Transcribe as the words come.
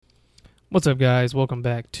What's up, guys? Welcome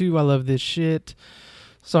back to I Love This Shit.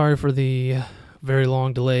 Sorry for the very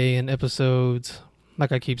long delay in episodes.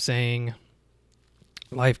 Like I keep saying,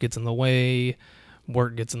 life gets in the way,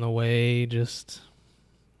 work gets in the way, just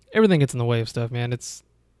everything gets in the way of stuff, man.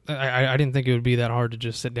 I didn't think it would be that hard to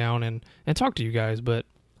just sit down and talk to you guys, but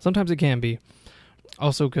sometimes it can be.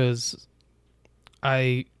 Also because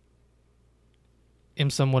I am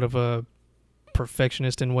somewhat of a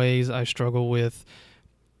perfectionist in ways. I struggle with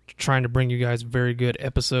trying to bring you guys very good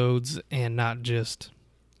episodes and not just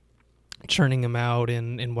churning them out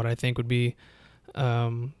in what I think would be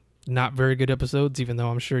not very good episodes, even though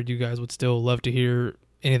I'm sure you guys would still love to hear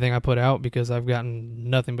anything I put out because I've gotten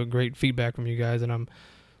nothing but great feedback from you guys and I'm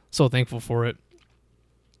so thankful for it.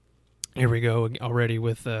 Here we go already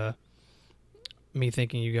with me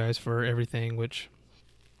thanking you guys for everything, which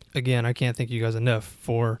again, I can't thank you guys enough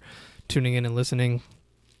for tuning in and listening.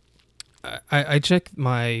 I check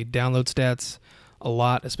my download stats a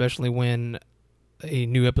lot, especially when a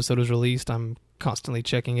new episode is released. I'm constantly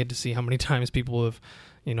checking it to see how many times people have,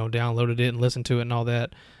 downloaded it and listened to it and all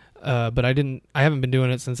that. But I haven't been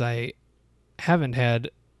doing it since I haven't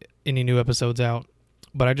had any new episodes out.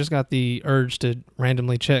 But I just got the urge to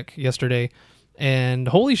randomly check yesterday, and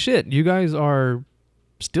holy shit, you guys are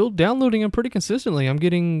still downloading them pretty consistently. I'm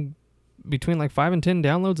getting between like 5 and 10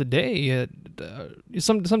 downloads a day.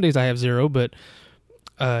 Some days I have 0, but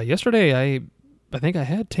yesterday I think I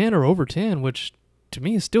had 10 or over 10, which to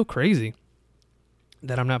me is still crazy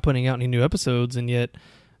that I'm not putting out any new episodes, and yet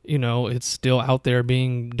it's still out there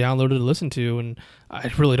being downloaded and listened to, and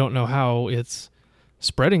I really don't know how it's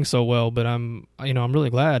spreading so well, but I'm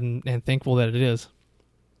really glad and thankful that it is.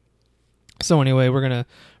 So anyway, we're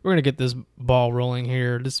gonna get this ball rolling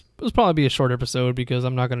here. This will probably be a short episode because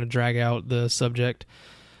I'm not gonna drag out the subject.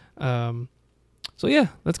 So yeah,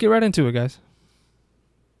 let's get right into it, guys.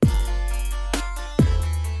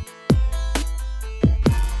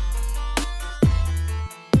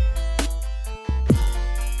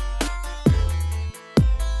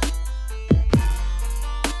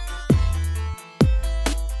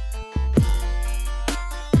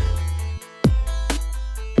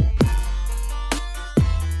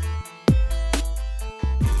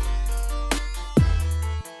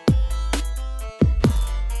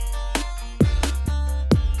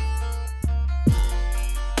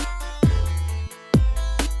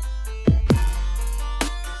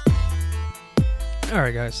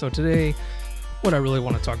 Alright guys, so today what I really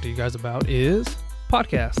want to talk to you guys about is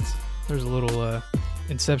podcasts. There's a little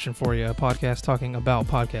inception for you, a podcast talking about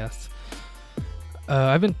podcasts.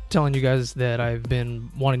 I've been telling you guys that I've been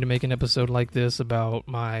wanting to make an episode like this about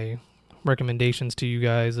my recommendations to you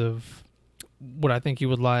guys of what I think you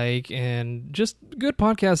would like and just good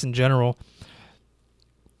podcasts in general.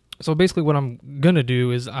 So basically what I'm going to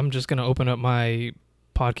do is I'm just going to open up my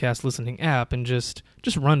podcast listening app and just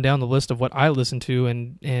run down the list of what I listen to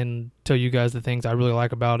and tell you guys the things I really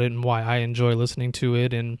like about it and why I enjoy listening to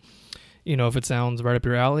it. And if it sounds right up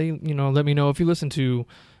your alley, let me know if you listen to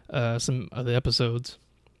some of the episodes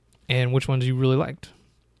and which ones you really liked.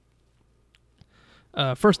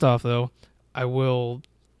 First off though, I will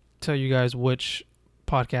tell you guys which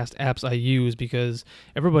podcast apps I use because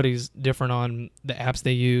everybody's different on the apps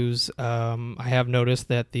they use. I have noticed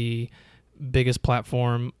that the biggest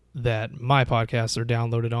platform that my podcasts are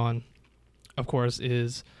downloaded on, of course,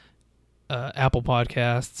 is Apple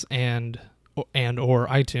Podcasts and or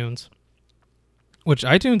iTunes, which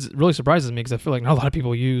iTunes really surprises me because I feel like not a lot of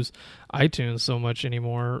people use iTunes so much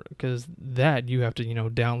anymore because that you have to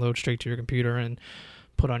download straight to your computer and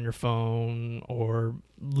put on your phone or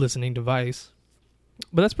listening device.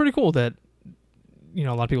 But that's pretty cool that a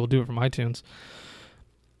lot of people do it from iTunes.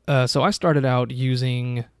 So I started out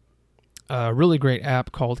using a really great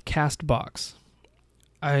app called Castbox.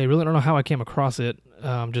 I really don't know how I came across it.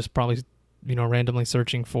 Just probably, randomly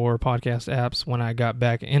searching for podcast apps when I got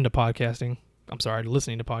back into podcasting.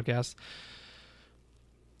 Listening to podcasts.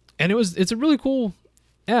 And it's a really cool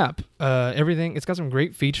app. It's got some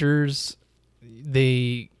great features.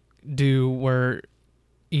 They do where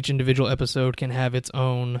each individual episode can have its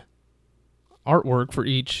own artwork for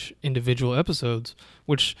each individual episodes,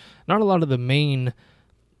 which not a lot of the main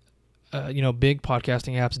big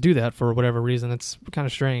podcasting apps do that for whatever reason. It's kind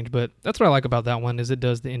of strange, but that's what I like about that one is it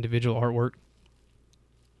does the individual artwork.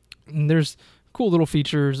 And there's cool little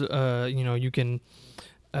features. You can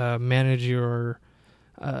manage your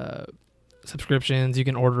subscriptions. You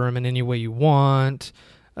can order them in any way you want.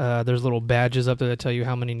 There's little badges up there that tell you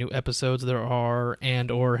how many new episodes there are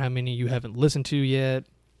and or how many you haven't listened to yet.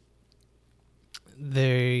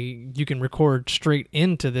 You can record straight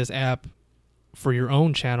into this app for your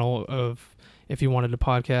own channel of if you wanted to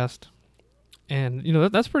podcast. And,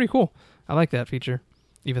 that's pretty cool. I like that feature,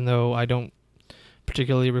 even though I don't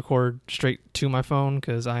particularly record straight to my phone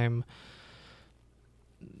because I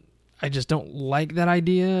just don't like that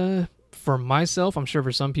idea for myself. I'm sure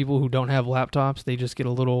for some people who don't have laptops, they just get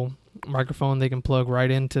a little microphone they can plug right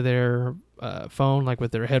into their phone, like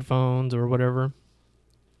with their headphones or whatever.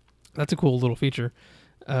 That's a cool little feature.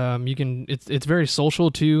 It's very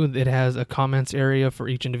social too. It has a comments area for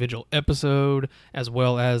each individual episode, as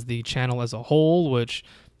well as the channel as a whole, which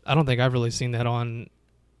I don't think I've really seen that on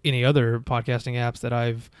any other podcasting apps that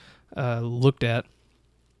I've looked at.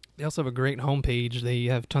 They also have a great homepage. They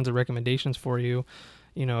have tons of recommendations for you.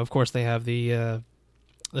 Of course, they have the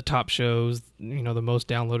top shows, the most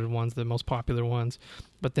downloaded ones, the most popular ones.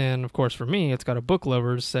 But then, of course, for me, it's got a book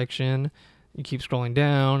lovers section. You keep scrolling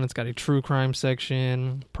down. It's got a true crime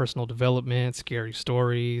section, personal development, scary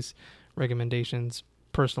stories, recommendations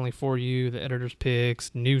personally for you, the editor's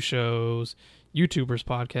picks, new shows, YouTubers'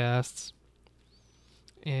 podcasts,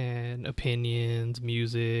 and opinions,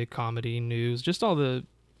 music, comedy, news, just all the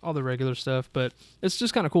regular stuff. But it's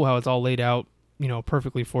just kind of cool how it's all laid out,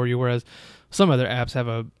 perfectly for you. Whereas some other apps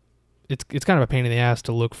have it's kind of a pain in the ass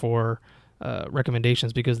to look for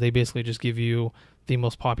recommendations because they basically just give you the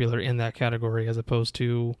most popular in that category as opposed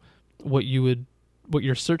to what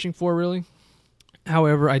you're searching for, really.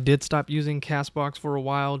 However, I did stop using CastBox for a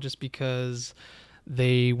while just because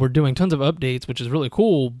they were doing tons of updates, which is really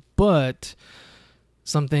cool, but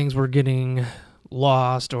some things were getting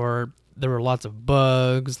lost or there were lots of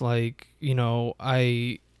bugs. Like,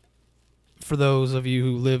 for those of you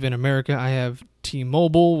who live in America, I have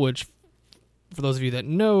T-Mobile, which for those of you that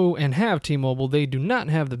know and have T-Mobile, they do not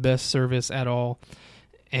have the best service at all.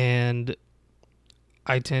 And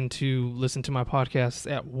I tend to listen to my podcasts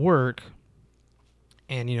at work,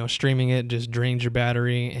 and, streaming it just drains your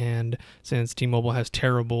battery. And since T-Mobile has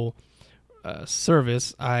terrible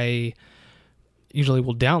service, I usually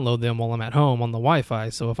will download them while I'm at home on the Wi-Fi.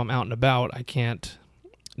 So if I'm out and about, I can't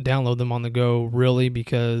download them on the go, really,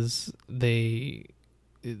 because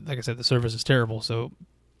like I said, the service is terrible. So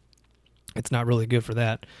it's not really good for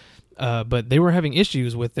that. But they were having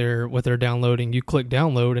issues with their downloading. You click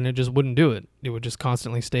download and it just wouldn't do it. It would just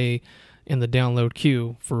constantly stay in the download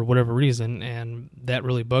queue for whatever reason, and that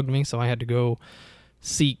really bugged me. So I had to go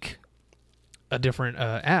seek a different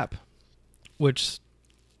app, which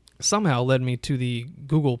somehow led me to the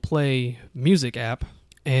Google Play Music app,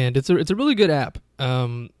 and it's a really good app.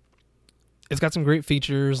 It's got some great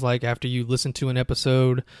features, like after you listen to an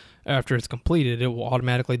episode, after it's completed, it will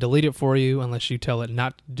automatically delete it for you unless you tell it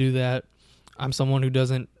not to do that. I'm someone who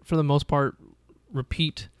doesn't, for the most part,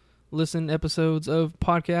 repeat listen episodes of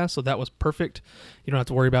podcasts, so that was perfect. You don't have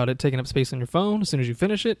to worry about it taking up space on your phone. As soon as you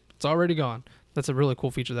finish it, it's already gone. That's a really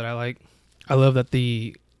cool feature that I like. I love that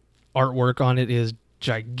the artwork on it is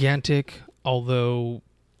gigantic, although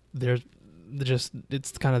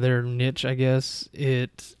it's kind of their niche, I guess.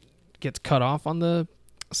 It gets cut off on the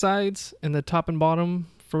sides and the top and bottom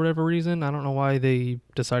for whatever reason. I don't know why they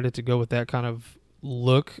decided to go with that kind of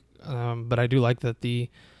look, but I do like that the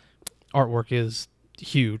artwork is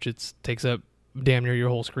huge. It takes up damn near your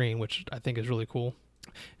whole screen, which I think is really cool.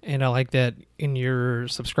 And I like that in your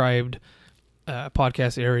subscribed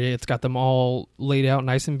podcast area, it's got them all laid out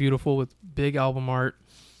nice and beautiful with big album art,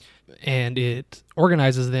 and it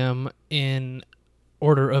organizes them in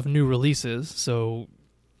order of new releases. So,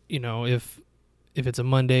 if it's a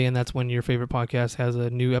Monday and that's when your favorite podcast has a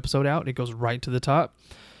new episode out, it goes right to the top,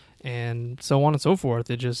 and so on and so forth.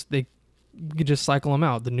 You just cycle them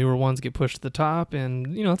out. The newer ones get pushed to the top,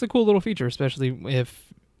 and it's a cool little feature, especially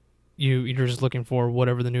if you're just looking for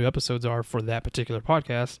whatever the new episodes are for that particular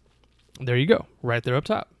podcast. There you go, right there up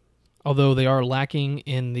top. Although they are lacking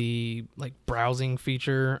in the browsing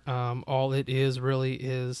feature, all it is really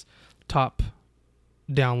is top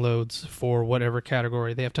downloads for whatever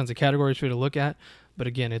category. They have tons of categories for you to look at, but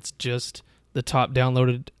again, it's just the top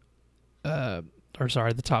downloaded, the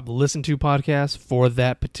top listened to podcasts for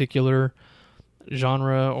that particular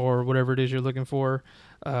genre or whatever it is you're looking for.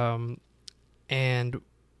 And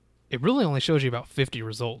it really only shows you about 50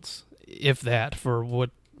 results, if that, for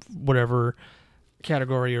whatever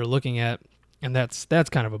category you're looking at. And that's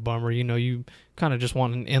kind of a bummer. You kind of just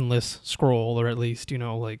want an endless scroll, or at least,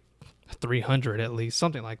 300 at least,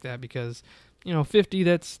 something like that, because 50,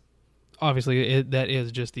 that's obviously that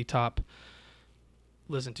is just the top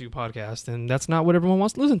listen to podcast, and that's not what everyone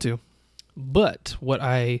wants to listen to. But what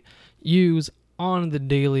I use on the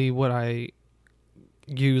daily, what I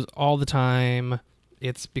use all the time,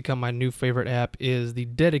 it's become my new favorite app, is the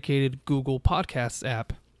dedicated Google Podcasts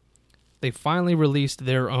app. They finally released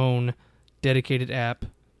their own dedicated app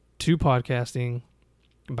to podcasting.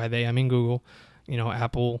 By they, I mean Google.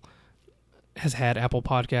 Apple has had Apple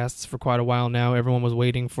Podcasts for quite a while now. Everyone was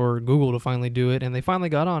waiting for Google to finally do it, and they finally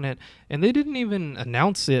got on it. And they didn't even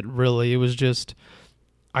announce it, really. It was just,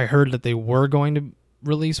 I heard that they were going to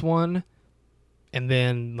release one, and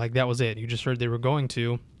then, that was it. You just heard they were going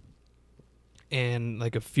to. And,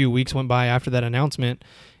 a few weeks went by after that announcement,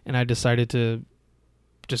 and I decided to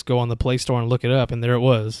just go on the Play Store and look it up, and there it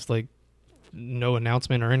was. No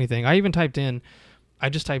announcement or anything. I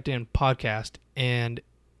just typed in podcast, and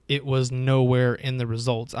it was nowhere in the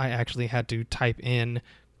results. I actually had to type in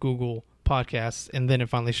Google Podcasts, and then it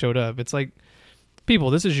finally showed up. It's like, people,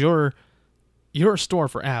 this is your store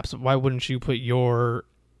for apps. Why wouldn't you put your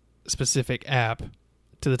specific app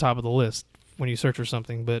to the top of the list when you search for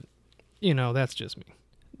something? But, that's just me.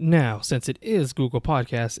 Now, since it is Google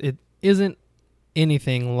Podcasts, it isn't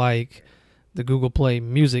anything like the Google Play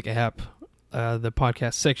Music app, the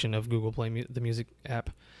podcast section of Google Play, the music app.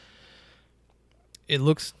 It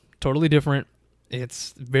looks totally different.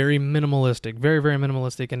 It's very minimalistic, very, very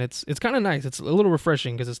minimalistic, and it's kind of nice. It's a little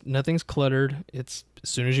refreshing because nothing's cluttered. It's, as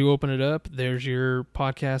soon as you open it up, there's your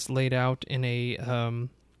podcast laid out in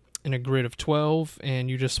a grid of 12, and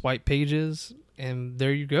you just swipe pages, and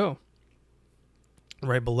there you go.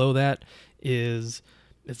 Right below that it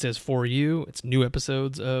says For You. It's new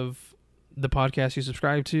episodes of the podcast you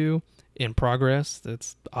subscribe to. In progress,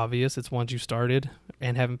 that's obvious. It's ones you started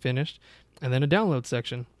and haven't finished. And then a download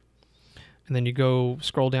section. And then you go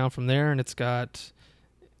scroll down from there, and it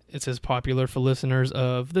says popular for listeners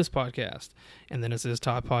of this podcast. And then it says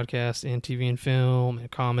top podcasts in TV and film and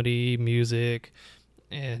comedy, music,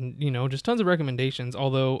 and, just tons of recommendations.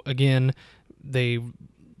 Although, again, they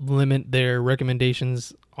limit their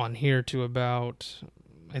recommendations on here to about,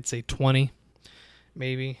 I'd say 20,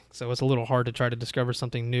 maybe. So it's a little hard to try to discover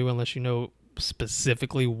something new unless you know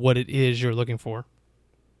specifically what it is you're looking for.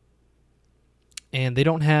 And they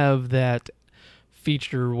don't have that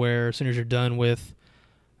feature where as soon as you're done with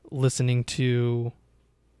listening to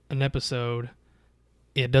an episode,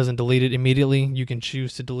 it doesn't delete it immediately. You can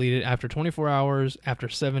choose to delete it after 24 hours, after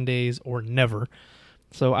 7 days, or never.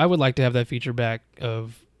 So I would like to have that feature back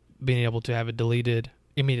of being able to have it deleted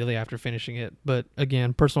immediately after finishing it. But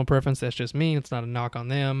again, personal preference, that's just me. It's not a knock on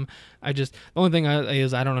them. The only thing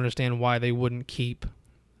is I don't understand why they wouldn't keep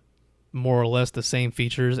more or less the same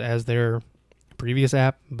features as their previous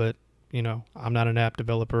app, but I'm not an app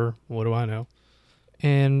developer. What do I know?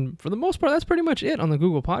 And for the most part, that's pretty much it on the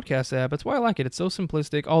Google Podcast app. That's why I like it. It's so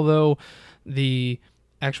simplistic, although the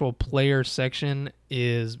actual player section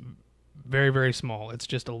is very, very small. It's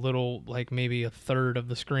just a little, maybe a third of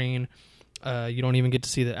the screen. You don't even get to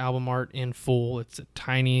see the album art in full. It's a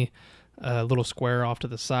tiny little square off to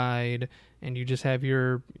the side, and you just have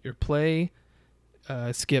your play,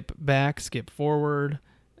 skip back, skip forward,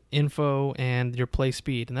 info, and your play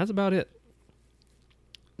speed, and that's about it.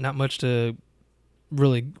 Not much to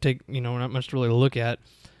really take, not much to really look at.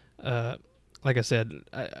 Like I said,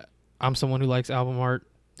 I'm someone who likes album art,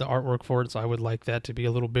 the artwork for it, so I would like that to be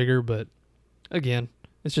a little bigger, but again,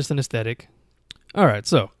 it's just an aesthetic. All right,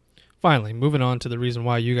 so finally, moving on to the reason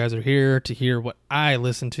why you guys are here, to hear what I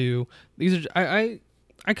listen to. These are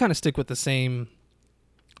I kind of stick with the same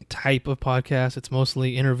type of podcast. It's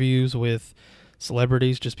mostly interviews with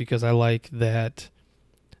celebrities, just because I like that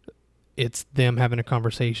it's them having a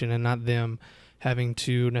conversation and not them having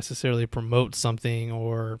to necessarily promote something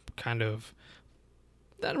or kind of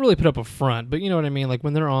not really put up a front, but you know what I mean?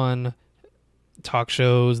 When they're on talk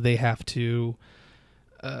shows, they have to,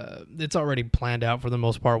 it's already planned out for the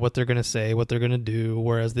most part what they're going to say, what they're going to do,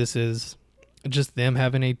 whereas this is just them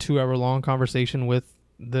having a 2-hour-long conversation with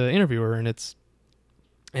the interviewer, and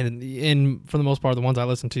for the most part, the ones I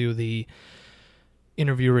listen to, the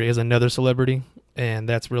interviewer is another celebrity, and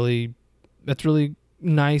that's really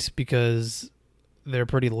nice because they're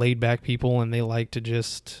pretty laid back people, and they like to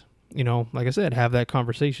just, like I said, have that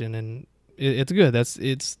conversation, and it's good.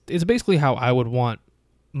 It's basically how I would want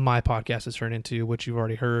my podcast to turn into, which you've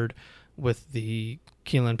already heard with the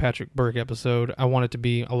Keelan Patrick Burke episode. I want it to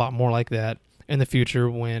be a lot more like that in the future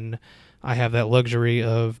when I have that luxury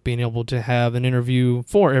of being able to have an interview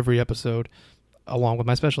for every episode along with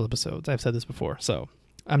my special episodes. I've said this before, so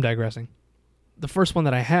I'm digressing. The first one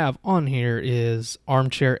that I have on here is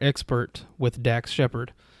Armchair Expert with Dax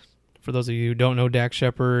Shepard. For those of you who don't know Dax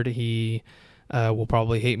Shepard, he will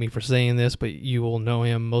probably hate me for saying this, but you will know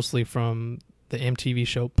him mostly from the MTV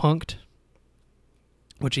show Punk'd,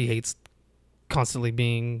 which he hates constantly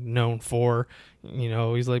being known for.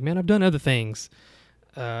 He's like, man, I've done other things.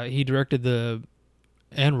 He directed the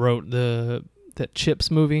and wrote that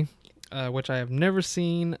Chips movie, which I have never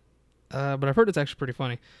seen, but I've heard it's actually pretty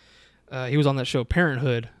funny. He was on that show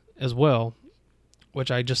Parenthood as well,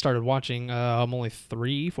 which I just started watching. I'm only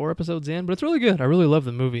 3-4 episodes in, but it's really good. I really love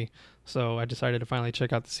the movie, so I decided to finally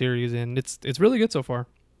check out the series, and it's really good so far.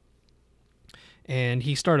 And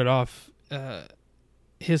he started off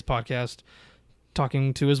his podcast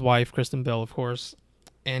talking to his wife, Kristen Bell, of course,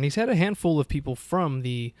 and he's had a handful of people from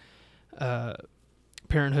the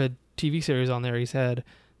Parenthood TV series on there. He's had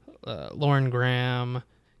Lauren Graham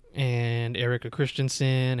and Erica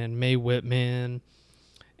Christensen and Mae Whitman,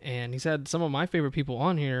 and he's had some of my favorite people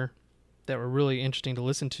on here that were really interesting to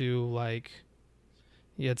listen to, like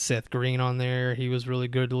he had Seth Green on there. He was really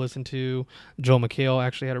good to listen to. Joel McHale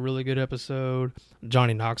actually had a really good episode.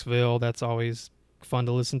 Johnny Knoxville, that's always fun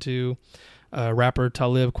to listen to. Rapper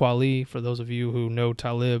Talib Kweli, for those of you who know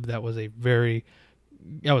Talib, that was a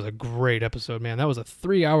great episode, man. That was a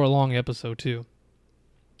 3-hour-long episode, too.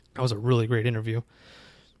 That was a really great interview.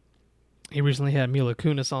 He recently had Mila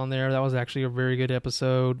Kunis on there. That was actually a very good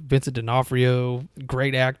episode. Vincent D'Onofrio,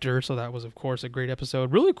 great actor, so that was, of course, a great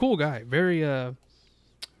episode. Really cool guy. Very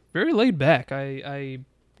laid back. I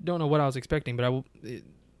don't know what I was expecting, but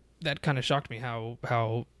that kind of shocked me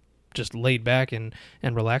how just laid back and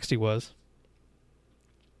relaxed he was.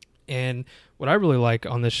 And what I really like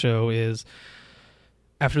on this show is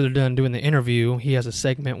after they're done doing the interview, he has a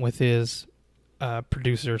segment with his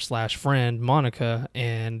producer/friend, Monica,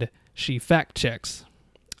 and she fact checks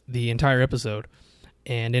the entire episode.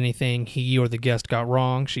 And anything he or the guest got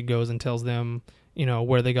wrong, she goes and tells them,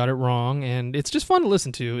 where they got it wrong. And it's just fun to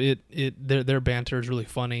listen to. Their banter is really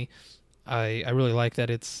funny. I really like that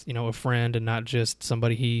it's, a friend and not just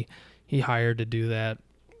somebody he hired to do that.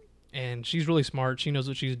 And she's really smart. She knows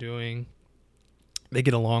what she's doing. They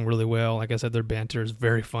get along really well. Like I said, their banter is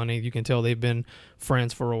very funny. You can tell they've been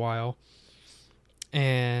friends for a while.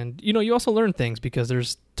 And, you also learn things because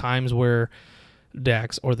there's times where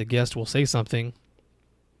Dax or the guest will say something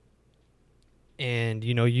and,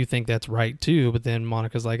 you think that's right too, but then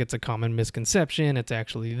Monica's like, it's a common misconception. It's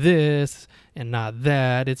actually this and not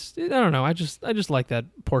that. I don't know. I just like that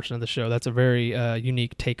portion of the show. That's a very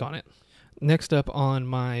unique take on it. Next up on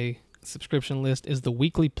my subscription list is The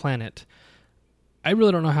Weekly Planet. I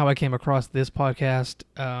really don't know how I came across this podcast.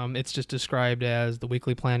 It's just described as The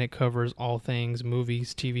Weekly Planet covers all things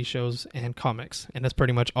movies, TV shows, and comics. And that's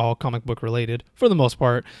pretty much all comic book related for the most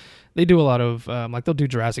part. They do a lot of, they'll do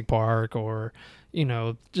Jurassic Park or,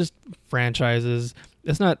 just franchises.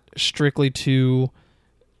 It's not strictly to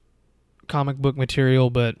comic book material,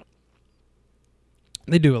 but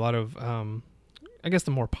they do a lot of, I guess,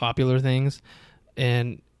 the more popular things.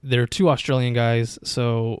 And they're 2 Australian guys,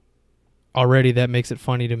 so already that makes it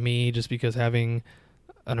funny to me just because having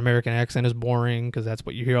an American accent is boring because that's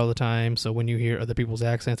what you hear all the time. So when you hear other people's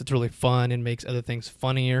accents, it's really fun and makes other things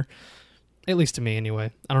funnier. At least to me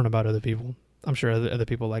anyway. I don't know about other people. I'm sure other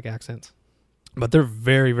people like accents. But they're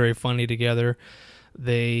very, very funny together.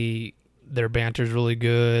 Their banter's really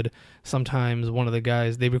good. Sometimes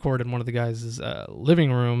they recorded in one of the guys'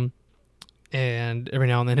 living room, and every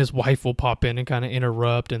now and then his wife will pop in and kind of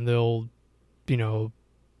interrupt, and they'll,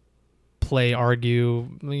 argue,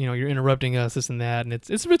 you're interrupting us, this and that, and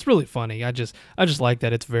it's really funny. I just like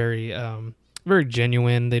that it's very very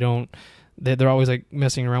genuine. They're always like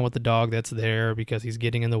messing around with the dog that's there because he's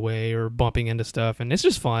getting in the way or bumping into stuff, and it's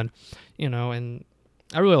just fun, and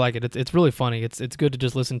I really like it. It's really funny. It's good to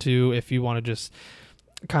just listen to if you want to just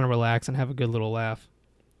kind of relax and have a good little laugh.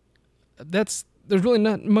 There's really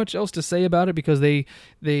not much else to say about it because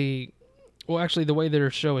actually the way their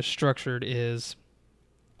show is structured is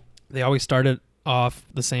they always start it off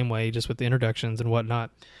the same way, just with the introductions and whatnot.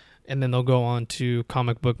 And then they'll go on to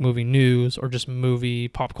comic book movie news or just movie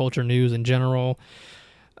pop culture news in general.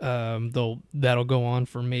 That'll go on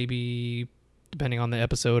for maybe, depending on the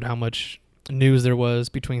episode, how much news there was,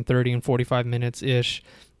 between 30 and 45 minutes-ish.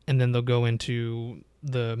 And then they'll go into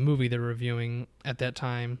the movie they're reviewing at that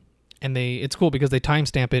time. And it's cool because they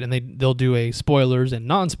timestamp it and they'll do a spoilers and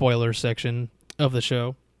non-spoilers section of the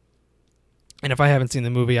show. And if I haven't seen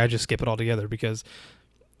the movie, I just skip it altogether because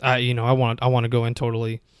I want to go in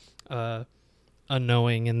totally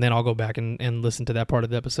unknowing, and then I'll go back and listen to that part of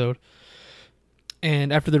the episode.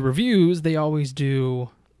 And after the reviews, they always do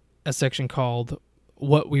a section called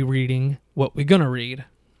What We Reading, What We Gonna Read.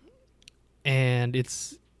 And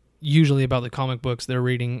it's usually about the comic books they're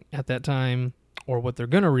reading at that time or what they're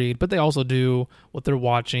gonna read, but they also do what they're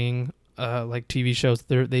watching, like TV shows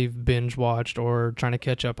they've binge watched or trying to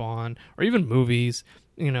catch up on, or even movies.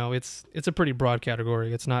 it's a pretty broad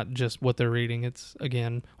category. It's not just what they're reading. It's,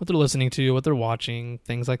 again, what they're listening to, what they're watching,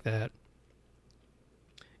 things like that.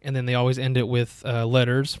 And then they always end it with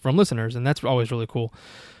letters from listeners, and that's always really cool.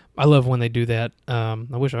 I love when they do that. I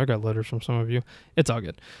wish I got letters from some of you. It's all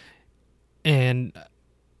good. And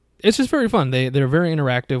it's just very fun. They're very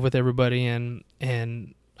interactive with everybody, and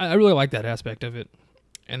I really like that aspect of it.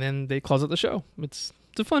 And then they close out the show. It's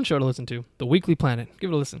a fun show to listen to. The Weekly Planet.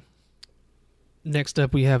 Give it a listen. Next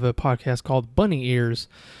up, we have a podcast called Bunny Ears.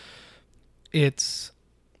 It's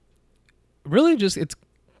really just it's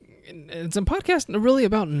a podcast really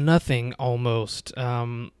about nothing almost.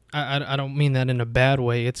 I don't mean that in a bad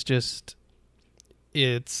way. It's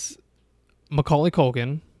Macaulay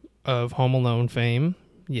Culkin of Home Alone fame.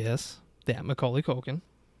 Yes, that Macaulay Culkin.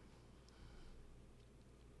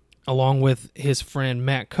 Along with his friend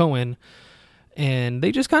Matt Cohen. And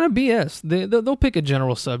they just kind of BS. They'll pick a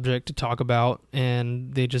general subject to talk about,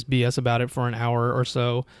 and they just BS about it for an hour or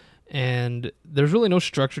so. And there's really no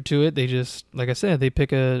structure to it. They just, like I said, they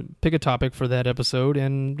pick a topic for that episode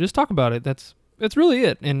and just talk about it. That's really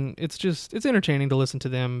it. And it's entertaining to listen to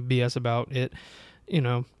them BS about it.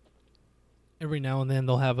 Every now and then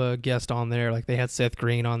they'll have a guest on there. Like they had Seth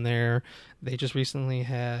Green on there. They just recently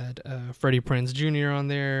had Freddie Prinze Jr. on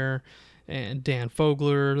there. And Dan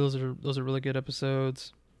Fogler. Those are really good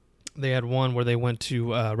episodes. They had one where they went to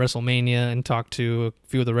WrestleMania and talked to a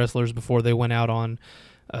few of the wrestlers before they went out on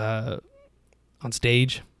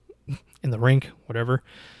stage, in the rink, whatever.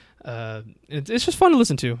 It's just fun to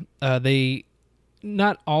listen to. They,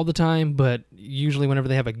 not all the time, but usually whenever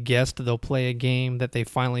they have a guest, they'll play a game that they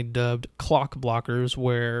finally dubbed Clock Blockers,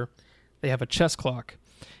 where they have a chess clock,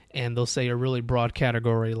 and they'll say a really broad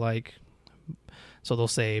category like. So they'll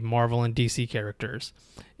say Marvel and DC characters,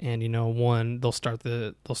 and they'll start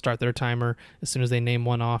their timer as soon as they name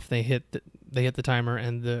one off. They hit the timer,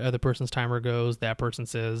 and the other person's timer goes. That person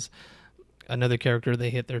says another character.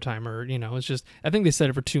 They hit their timer. It's just, I think they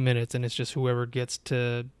set it for 2 minutes, and it's just whoever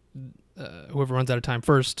runs out of time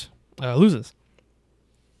first loses.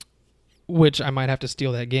 Which I might have to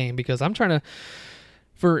steal that game, because I'm trying to,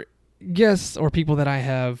 for guests or people that I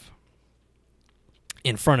have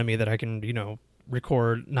in front of me that I can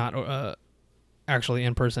record, not actually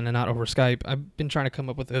in person and not over Skype. I've been trying to come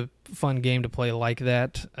up with a fun game to play like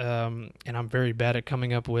that, and I'm very bad at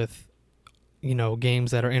coming up with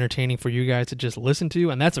games that are entertaining for you guys to just listen to,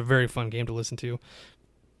 and that's a very fun game to listen to.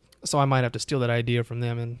 So I might have to steal that idea from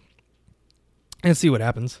them and see what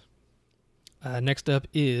happens. Next up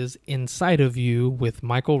is Inside of You with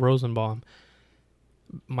Michael Rosenbaum,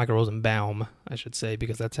 I should say,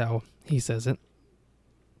 because that's how he says it.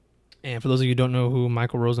 And for those of you who don't know who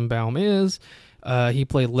Michael Rosenbaum is, he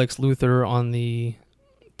played Lex Luthor on the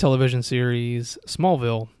television series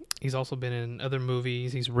Smallville. He's also been in other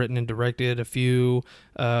movies. He's written and directed a few.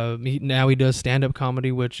 Now he does stand-up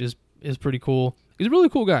comedy, which is pretty cool. He's a really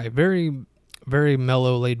cool guy. Very, very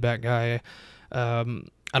mellow, laid-back guy. I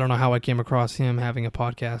don't know how I came across him having a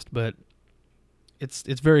podcast, but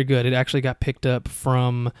it's very good. It actually got picked up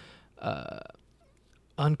from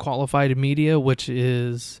Unqualified Media, which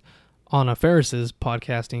is Anna Faris's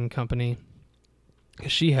podcasting company.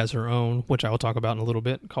 She has her own, which I will talk about in a little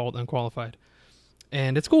bit, called Unqualified.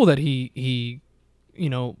 And it's cool that he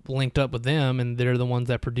linked up with them, and they're the ones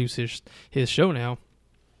that produce his show now.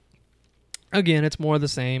 Again, it's more the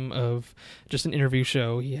same of just an interview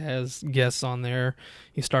show. He has guests on there.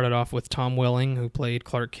 He started off with Tom Welling, who played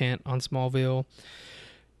Clark Kent on Smallville.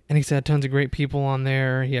 And he's had tons of great people on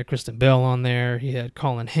there. He had Kristen Bell on there. He had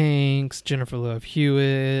Colin Hanks, Jennifer Love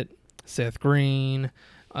Hewitt, Seth Green.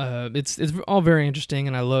 It's all very interesting,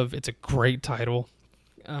 and I love. It's a great title.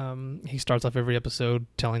 He starts off every episode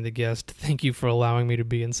telling the guest, "Thank you for allowing me to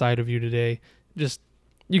be inside of you today." Just,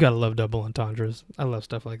 you gotta love double entendres. I love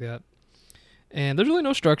stuff like that. And there's really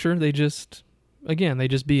no structure. They just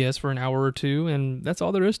BS for an hour or two, and that's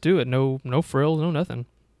all there is to it. No frills, no nothing.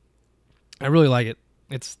 I really like it.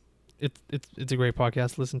 It's a great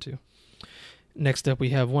podcast to listen to. Next up,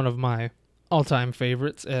 we have one of my all-time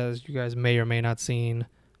favorites, as you guys may or may not seen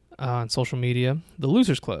on social media, The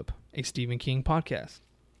Losers Club, a Stephen King podcast.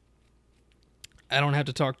 I don't have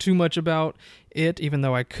to talk too much about it, even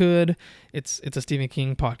though I could. It's a Stephen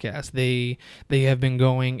King podcast. They have been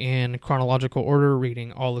going in chronological order,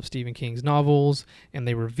 reading all of Stephen King's novels, and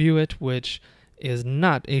they review it, which is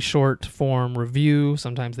not a short form review.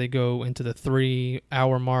 Sometimes they go into the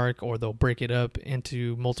 3-hour mark, or they'll break it up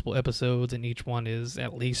into multiple episodes, and each one is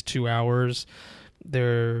at least 2 hours.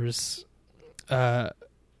 There's a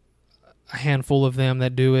handful of them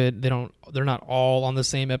that do it. They're not all on the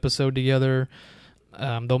same episode together.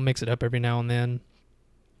 They'll mix it up every now and then.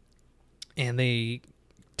 and they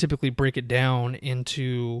typically break it down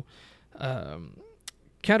into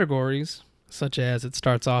categories, such as it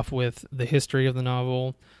starts off with the history of the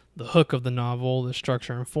novel, the hook of the novel, the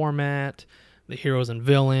structure and format, the heroes and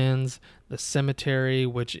villains, the cemetery,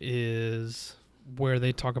 which is where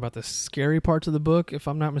they talk about the scary parts of the book. If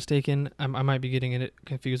I'm not mistaken, I might be getting it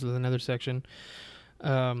confused with another section.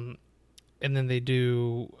 And then they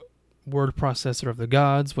do Word Processor of the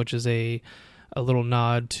Gods, which is a little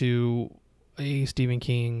nod to a Stephen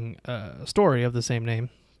King story of the same name,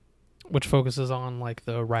 which focuses on like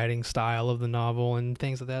the writing style of the novel and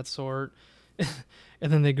things of that sort.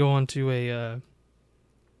 And then they go on to a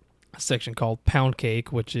section called Pound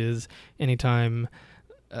Cake, which is anytime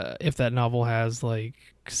if that novel has like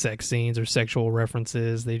sex scenes or sexual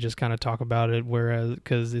references, they just kind of talk about it. Whereas,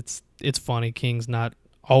 because it's funny, King's not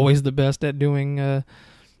always the best at doing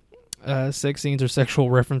sex scenes or sexual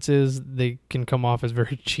references. They can come off as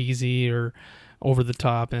very cheesy or over the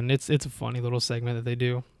top, and it's a funny little segment that they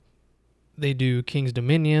do. They do King's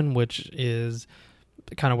Dominion, which is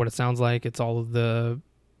kind of what it sounds like. It's all of the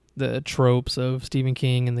tropes of Stephen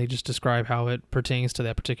King, and they just describe how it pertains to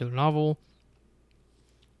that particular novel.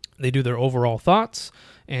 They do their overall thoughts,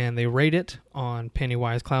 and they rate it on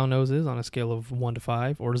Pennywise Clown Noses on a scale of 1 to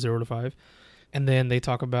 5 or 0 to 5. And then they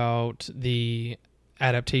talk about the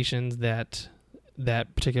adaptations that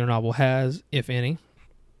particular novel has, if any.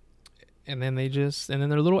 And then their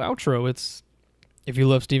little outro. It's, if you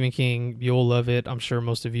love Stephen King, you'll love it. I'm sure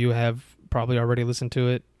most of you have probably already listened to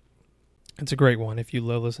it. It's a great one if you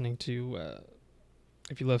love listening to,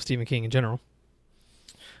 if you love Stephen King in general.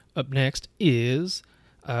 Up next is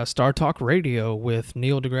Star Talk Radio with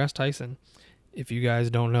Neil deGrasse Tyson. If you guys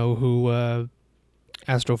don't know who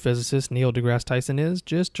astrophysicist Neil deGrasse Tyson is,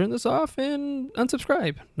 just turn this off and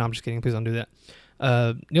unsubscribe. No, I'm just kidding. Please don't do that.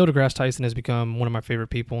 Neil deGrasse Tyson has become one of my favorite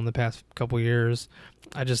people in the past couple years.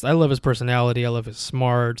 I love his personality. I love his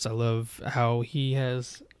smarts. I love how he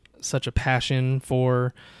has such a passion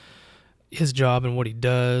for his job and what he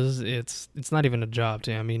does. It's not even a job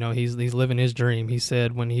to him. You know, he's living his dream. He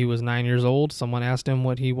said when he was 9 years old, someone asked him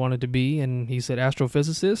what he wanted to be, and he said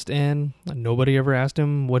astrophysicist, and nobody ever asked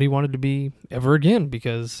him what he wanted to be ever again,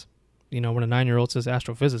 because, you know, when a 9-year-old says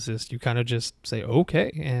astrophysicist, you kind of just say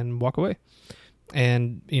okay and walk away.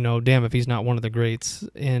 And, you know, damn if he's not one of the greats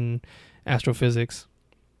in astrophysics.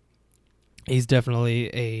 He's definitely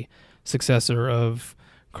a successor of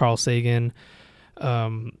Carl Sagan.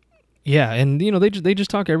 Yeah, and, you know, they just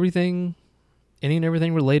talk everything, any and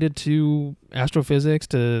everything related to astrophysics,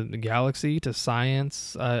 to the galaxy, to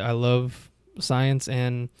science. I love science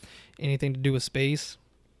and anything to do with space.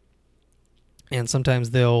 And sometimes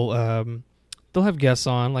they'll have guests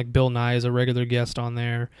on, like Bill Nye is a regular guest on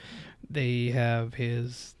there. They have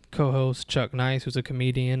his co-host Chuck Nice, who's a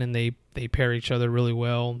comedian, and they pair each other really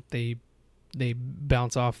well. They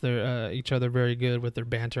bounce off their each other very good with their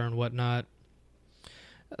banter and whatnot.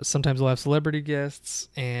 Sometimes they'll have celebrity guests,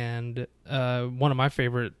 and one of my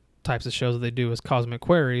favorite types of shows that they do is Cosmic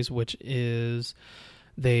Queries, which is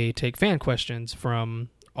they take fan questions from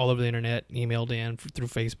all over the internet, emailed in through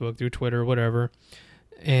Facebook, through Twitter, whatever.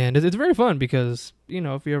 And it's very fun because, you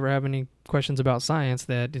know, if you ever have any questions about science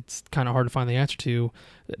that it's kind of hard to find the answer to,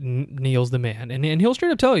 Neil's the man. And he'll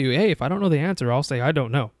straight up tell you, hey, if I don't know the answer, I'll say I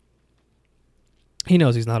don't know. He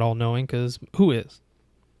knows he's not all-knowing, because who is?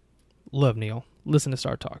 Love Neil. Listen to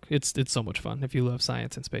Star Talk. It's so much fun if you love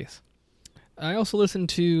science and space. I also listen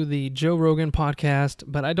to the Joe Rogan podcast,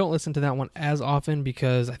 but I don't listen to that one as often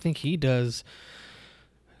because I think he does...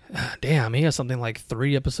 Damn, he has something like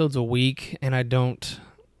 3 episodes a week, and I don't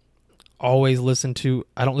listen to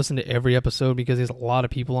every episode because there's a lot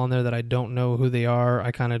of people on there that I don't know who they are.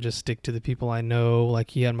 I kind of just stick to the people I know. Like,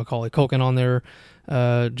 he had Macaulay Culkin on there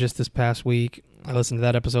just this past week. I listened to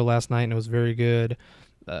that episode last night, and it was very good.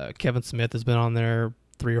 Kevin Smith has been on there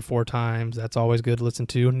 3 or 4 times. That's always good to listen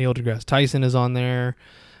to. Neil deGrasse Tyson is on there.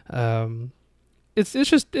 It's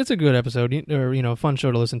a good episode, or, you know, fun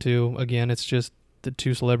show to listen to. Again, it's just the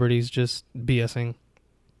 2 celebrities just BSing.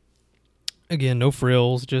 Again, no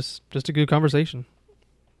frills, just a good conversation.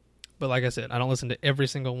 But like I said, I don't listen to every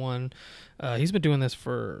single one. He's been doing this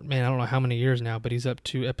for, man, I don't know how many years now, but he's up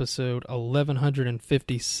to episode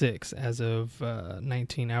 1156 as of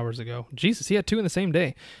 19 hours ago. Jesus, he had 2 in the same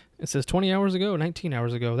day. It says 20 hours ago, 19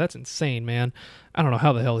 hours ago. That's insane, man. I don't know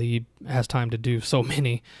how the hell he has time to do so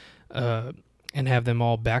many and have them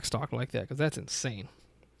all backstocked like that, because that's insane.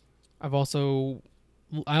 I also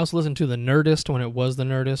listened to The Nerdist when it was The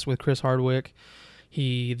Nerdist with Chris Hardwick.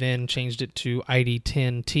 He then changed it to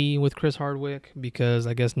ID10T with Chris Hardwick because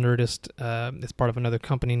I guess Nerdist is part of another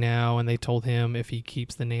company now, and they told him if he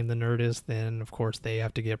keeps the name The Nerdist, then of course they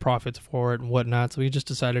have to get profits for it and whatnot. So he just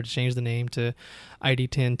decided to change the name to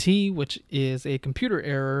ID10T, which is a computer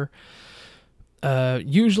error.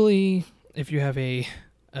 Usually, if you have a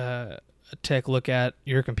tech look at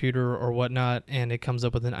your computer or whatnot, and it comes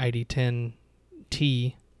up with an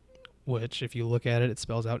ID10T, which if you look at it, it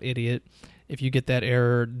spells out idiot. If you get that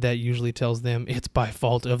error, that usually tells them it's by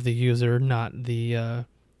fault of the user, not the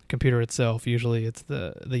computer itself. Usually it's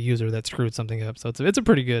the user that screwed something up. So it's a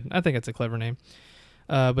pretty good, I think it's a clever name.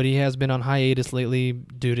 But he has been on hiatus lately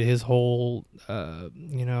due to his whole,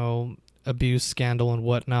 abuse scandal and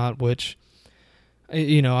whatnot, which,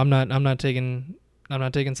 I'm not taking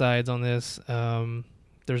sides on this.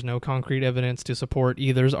 There's no concrete evidence to support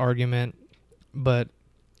either's argument,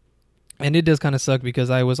 and it does kind of suck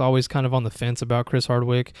because I was always kind of on the fence about Chris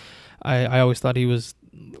Hardwick. I always thought he was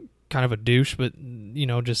kind of a douche, but,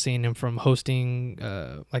 just seeing him from hosting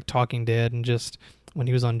like Talking Dead and just when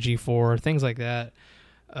he was on G4, things like that.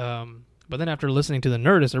 But then after listening to The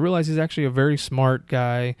Nerdist, I realized he's actually a very smart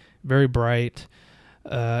guy, very bright,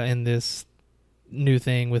 and this new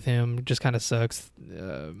thing with him just kind of sucks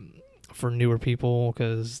for newer people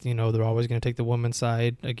because, they're always going to take the woman's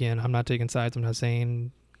side. Again, I'm not taking sides. I'm not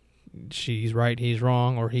saying she's right, he's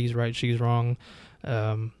wrong, or he's right, she's wrong.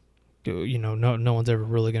 No one's ever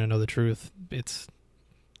really going to know the truth. It's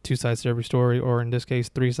two sides to every story, or in this case,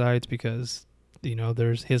 three sides, because,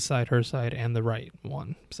 there's his side, her side, and the right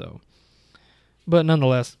one. So, but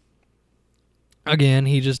nonetheless, again,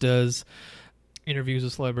 he just does interviews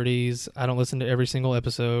with celebrities. I don't listen to every single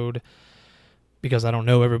episode because I don't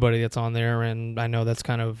know everybody that's on there, and I know that's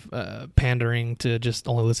kind of pandering to just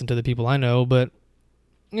only listen to the people I know, but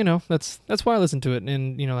that's why I listen to it,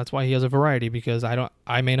 and that's why he has a variety, because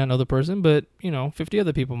I may not know the person, but 50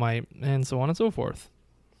 other people might, and so on and so forth.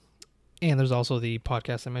 And there's also the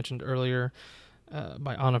podcast I mentioned earlier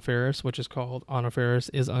by Anna Faris, which is called Anna Faris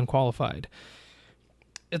is Unqualified.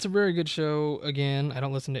 It's a very good show. Again, I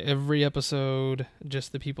don't listen to every episode,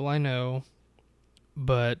 just the people I know,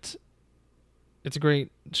 but it's a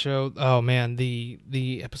great show. Oh man,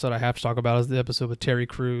 the episode I have to talk about is the episode with Terry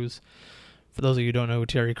Crews. For those of you who don't know who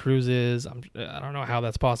Terry Crews is, I don't know how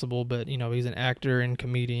that's possible, but, he's an actor and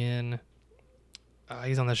comedian.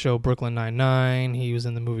 He's on the show Brooklyn Nine-Nine. He was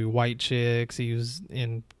in the movie White Chicks. He's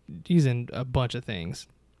in a bunch of things.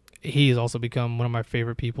 He has also become one of my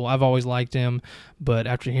favorite people. I've always liked him, but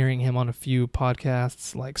after hearing him on a few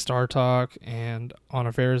podcasts like Star Talk and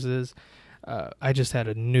Anna Faris's, I just had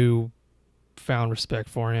a newfound respect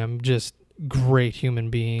for him. Just great human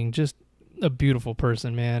being. Just a beautiful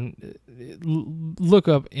person, man. Look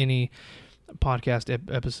up any podcast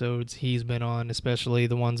episodes he's been on, especially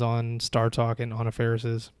the ones on Star Talk and Anna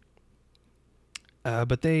Faris's.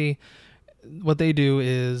 But what they do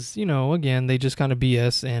is, again, they just kind of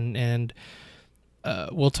BS and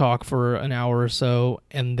we'll talk for an hour or so,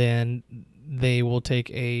 and then they will take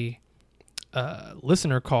a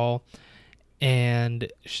listener call,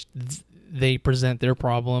 and they present their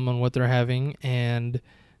problem on what they're having, and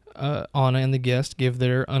Anna and the guest give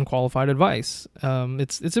their unqualified advice.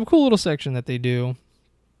 It's a cool little section that they do.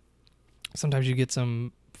 Sometimes you get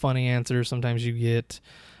some funny answers. Sometimes you get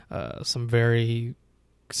some very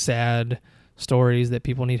sad stories that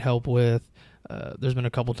people need help with. There's been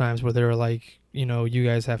a couple times where they're like, you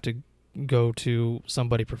guys have to go to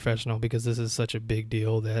somebody professional because this is such a big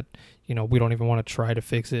deal that, we don't even want to try to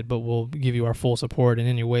fix it, but we'll give you our full support in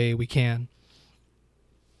any way we can.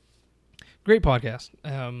 Great podcast.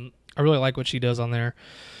 I really like what she does on there.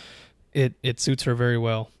 It suits her very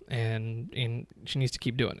well, and she needs to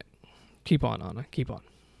keep doing it. Keep on, Anna. Keep on.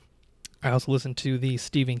 I also listen to the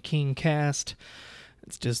Stephen King cast.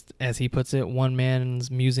 It's just, as he puts it, one man's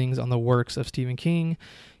musings on the works of Stephen King.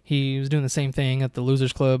 He was doing the same thing that the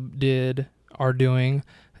Losers Club are doing.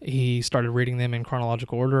 He started reading them in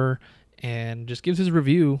chronological order and just gives his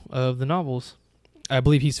review of the novels. I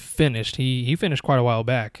believe he's finished. He finished quite a while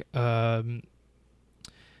back. And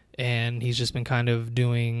he's just been kind of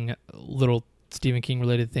doing little Stephen King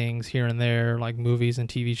related things here and there, like movies and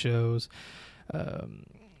TV shows.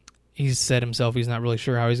 He's said himself he's not really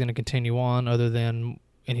sure how he's going to continue on, other than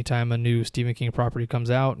anytime a new Stephen King property comes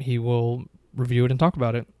out, he will review it and talk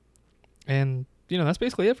about it. And, that's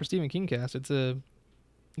basically it for Stephen King cast. It's a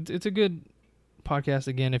good podcast,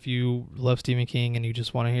 again, if you love Stephen King and you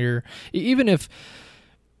just want to hear, even if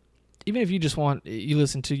you just you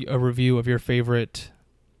listen to a review of your favorite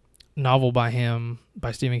novel by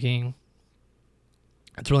Stephen King,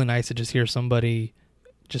 it's really nice to just hear somebody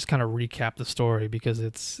just kind of recap the story, because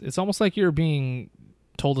it's almost like you're being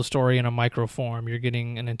told a story in a micro form. You're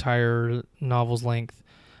getting an entire novel's length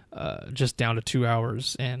just down to 2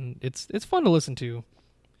 hours, and it's fun to listen to.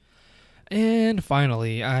 And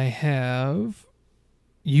finally, I have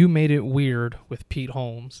You Made It Weird with Pete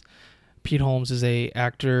Holmes. Pete Holmes is a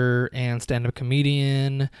actor and stand-up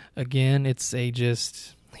comedian. Again,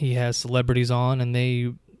 he has celebrities on and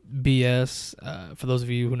they BS. For those of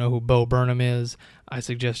you who know who Bo Burnham is, I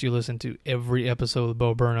suggest you listen to every episode of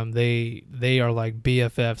Bo Burnham. They are like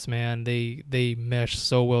BFFs, man. They mesh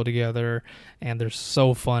so well together, and they're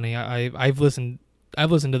so funny. I've listened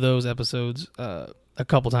to those episodes a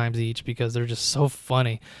couple times each because they're just so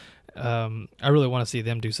funny. I really want to see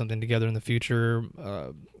them do something together in the future,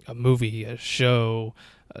 a movie, a show,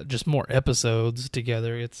 just more episodes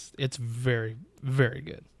together. It's very, very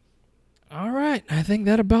good. All right, I think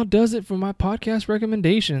that about does it for my podcast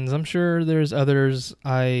recommendations. I'm sure there's others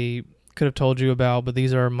I could have told you about, but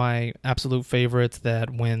these are my absolute favorites that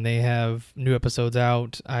when they have new episodes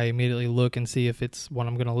out, I immediately look and see if it's one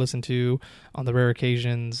I'm going to listen to. On the rare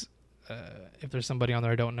occasions, if there's somebody on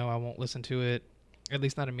there I don't know, I won't listen to it, at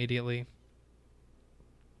least not immediately.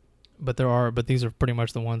 But these are pretty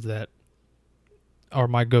much the ones that are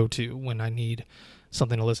my go-to when I need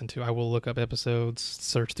something to listen to. I will look up episodes,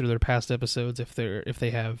 search through their past episodes if they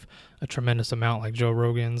have a tremendous amount, like Joe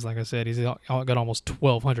Rogan's. Like I said, he's got almost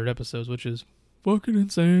 1,200 episodes, which is fucking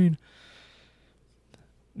insane.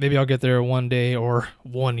 Maybe I'll get there one day or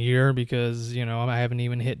 1 year, because I haven't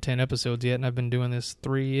even hit 10 episodes yet, and I've been doing this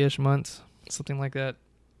 3-ish months, something like that.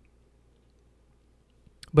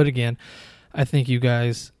 But again, I thank you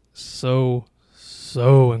guys so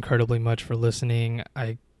incredibly much for listening.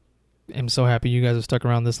 I am so happy you guys have stuck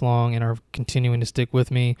around this long and are continuing to stick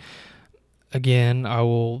with me. Again, I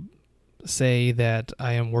will say that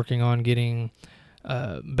I am working on getting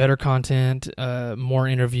better content, more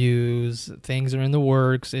interviews. Things are in the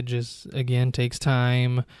works. It just, again, takes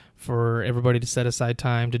time for everybody to set aside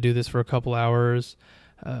time to do this for a couple hours,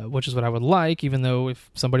 which is what I would like, even though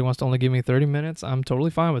if somebody wants to only give me 30 minutes, I'm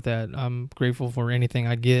totally fine with that. I'm grateful for anything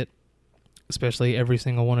I get, especially every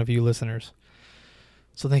single one of you listeners.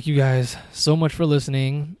 So thank you guys so much for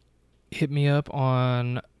listening. Hit me up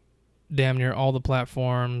on damn near all the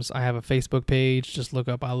platforms. I have a Facebook page. Just look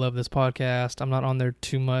up I Love This Podcast. I'm not on there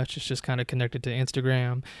too much. It's just kind of connected to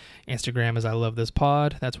Instagram. Instagram is I Love This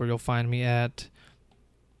Pod. That's where you'll find me at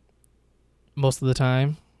most of the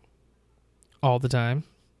time. All the time.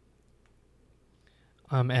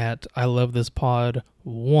 I'm at I Love This Pod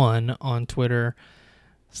 1 on Twitter.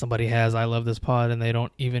 Somebody has I Love This Pod and they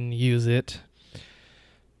don't even use it.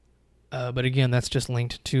 But again, that's just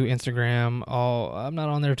linked to Instagram. I'm not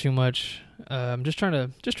on there too much. I'm just trying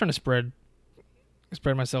to spread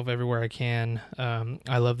myself everywhere I can.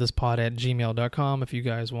 I love this pod at gmail.com. If you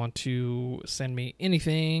guys want to send me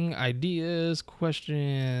anything, ideas,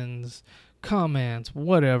 questions, comments,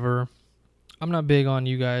 whatever. I'm not big on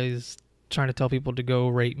you guys trying to tell people to go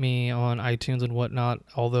rate me on iTunes and whatnot,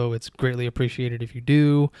 although it's greatly appreciated if you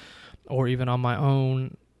do, or even on my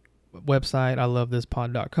own website,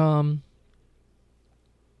 ilovethispod.com.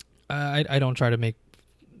 I don't try to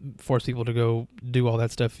force people to go do all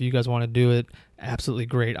that stuff. If you guys want to do it, absolutely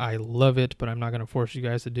great. I love it, but I'm not going to force you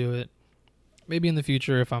guys to do it. Maybe in the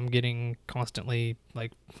future, if I'm getting constantly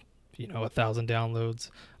 1,000 downloads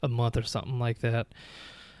a month or something like that,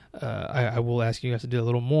 I will ask you guys to do a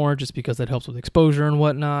little more, just because that helps with exposure and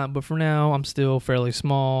whatnot. But for now, I'm still fairly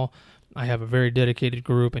small. I have a very dedicated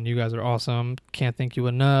group, and you guys are awesome. Can't thank you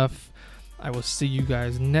enough. I will see you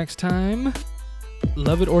guys next time.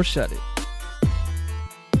 Love it or shut it.